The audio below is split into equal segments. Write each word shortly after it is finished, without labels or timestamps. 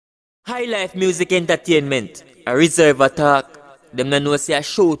High life music entertainment. A reserve attack. Them no know say a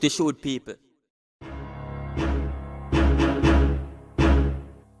show to shoot people.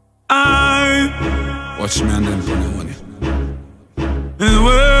 Watch me and them for the money.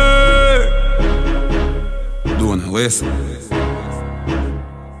 Don't waste.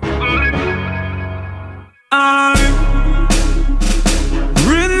 I'm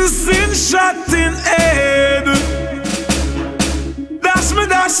rinsing shot in head. Dash me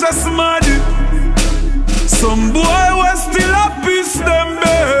dash a Smaddy. Some boy was still a piece them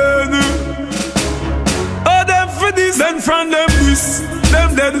bed. Oh them for this, then from them this.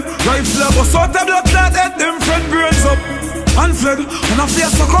 Them dead, rifle up, so the blood clot head. Them friend brains up and fled. And I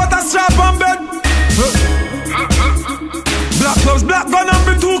face so cut a strap on bed. Black gloves, black gun and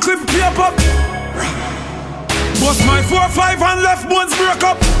me 2 clip paper. Bust my 4-5 and left bones break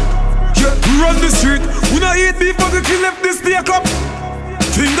up. Yeah, we run the street. We not eat beef but we kill left this steak up.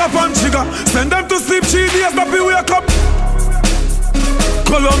 Finger on trigger, send them to sleep 3 days but we wake up.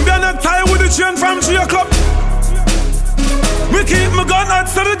 Colombian and tie with the chain from Jacob. We keep my gun at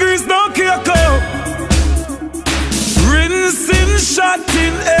 7 degrees, don't care up. Rinsing shot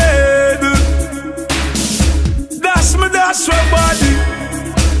in head. Dash me dash your body.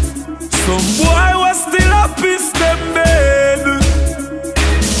 Some boy was still a piece them bed.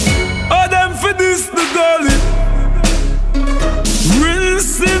 Oh them for this the gully.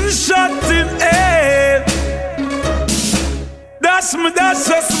 Rinsing shot in head. Dash me dash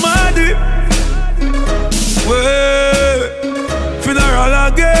your Smaddy. Well, funeral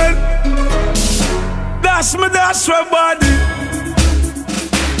again. Dash me dash your body.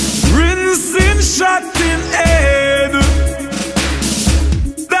 Rinsing shot in head.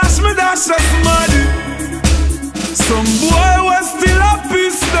 Dash me dash a Smaddy. Some boy was still a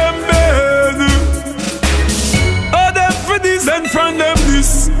piece them bed. Oh them for this, then from them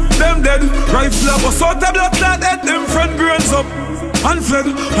this. Them dead, rifle up, so the blood clot head. Them friend brains up and fled.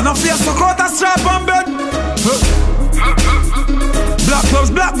 And I face so cut a strap on bed. Black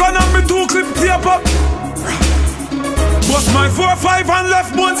gloves, black gun and me 2 clip tape up. Bust my 4-5 and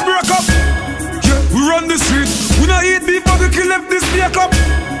left bones break up. Yeah, we run the street. We not eat beef but we kill left this steak up.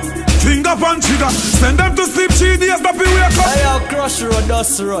 Finger on trigger, send them to sleep 3 days but we wake up. I crush road,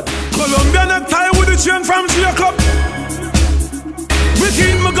 dust road. Colombian and tie with the chain from Jacob. We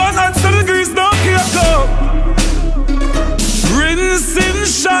keep my gun at 7 degrees, don't care up. Rinsing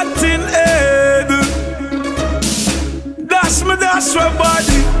shot in head. Dash me dash your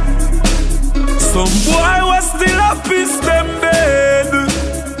body. Some boy was still a piece them bed.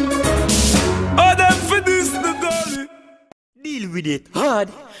 Oh them for this the gully. Deal with it hard.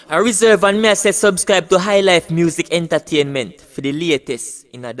 A reserve and me I say subscribe to High Life Music Entertainment for the latest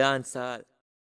in a dancehall.